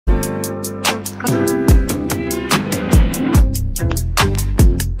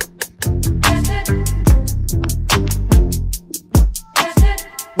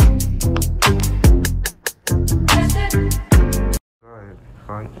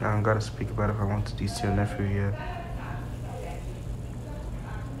I don't gotta speak about it if I want to DC your nephew yet.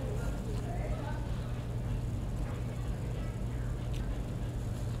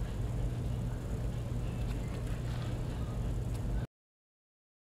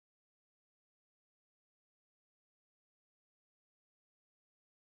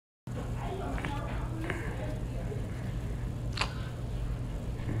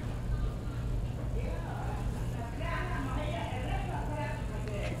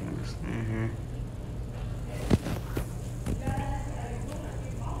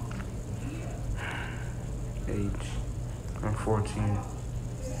 Age. I'm 14.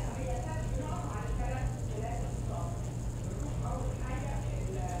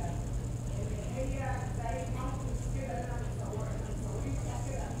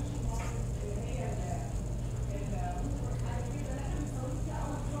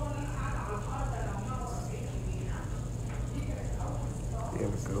 You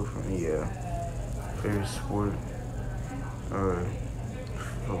have a girlfriend? Yeah. Favorite sport?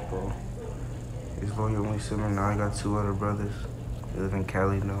 Football. Is Lo your only sibling? Now I got 2 other brothers. They live in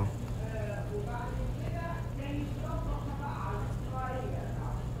Cali now.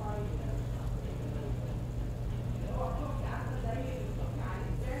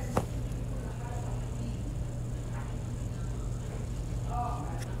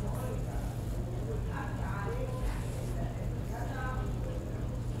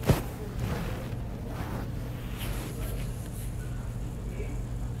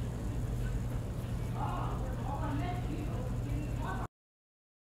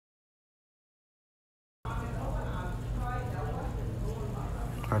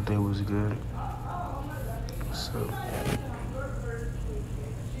 My day was good. So,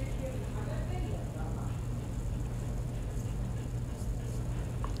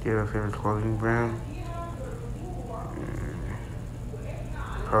 do you have a favorite clothing brand?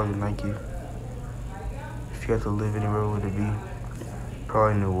 Probably Nike. If you had to live anywhere, where would it be?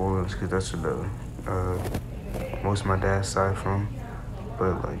 Probably New Orleans, because that's where the most of my dad's side from.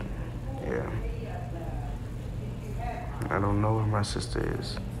 But, like, yeah. I don't know where my sister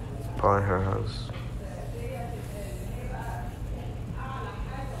is. Probably her house.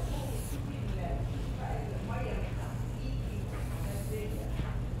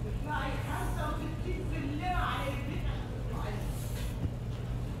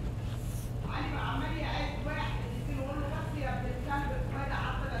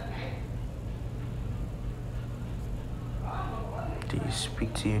 Do you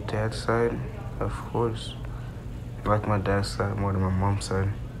speak to your dad's side? Of course. I like my dad's side more than my mom's side.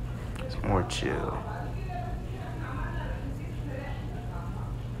 It's more chill.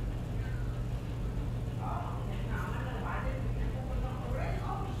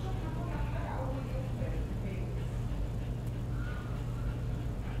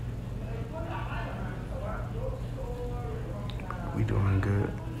 We doing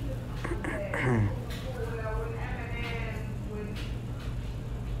good.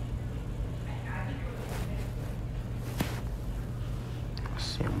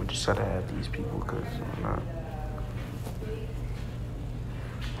 See, I'm gonna just try to add these people because I'm not.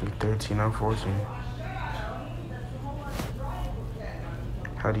 I'm 13, I'm 14.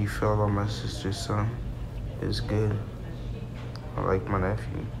 How do you feel about my sister's son? It's good. I like my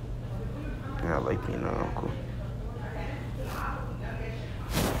nephew. And I like being an uncle.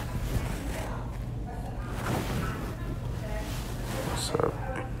 What's up?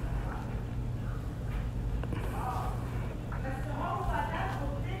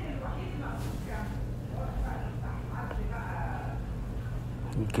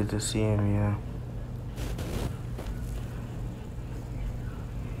 You get to see him, yeah.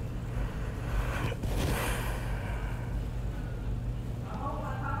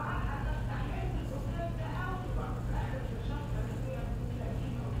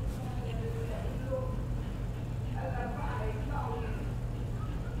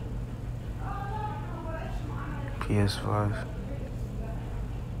 PS5.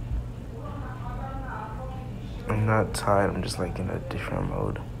 I'm not tired, I'm just like in a different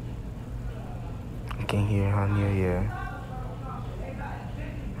mode. I can hear Hania, yeah.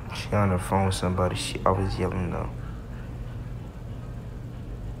 She on the phone with somebody, she always yelling though.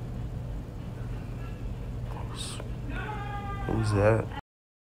 Who's that?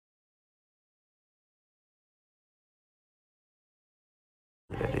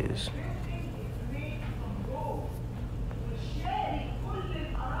 That is.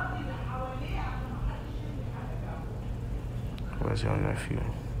 Where's your nephew?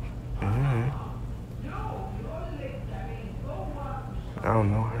 I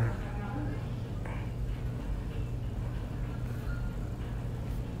don't know her.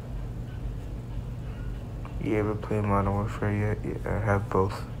 You ever play Modern Warfare yet? Yeah, I have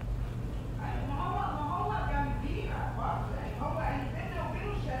both.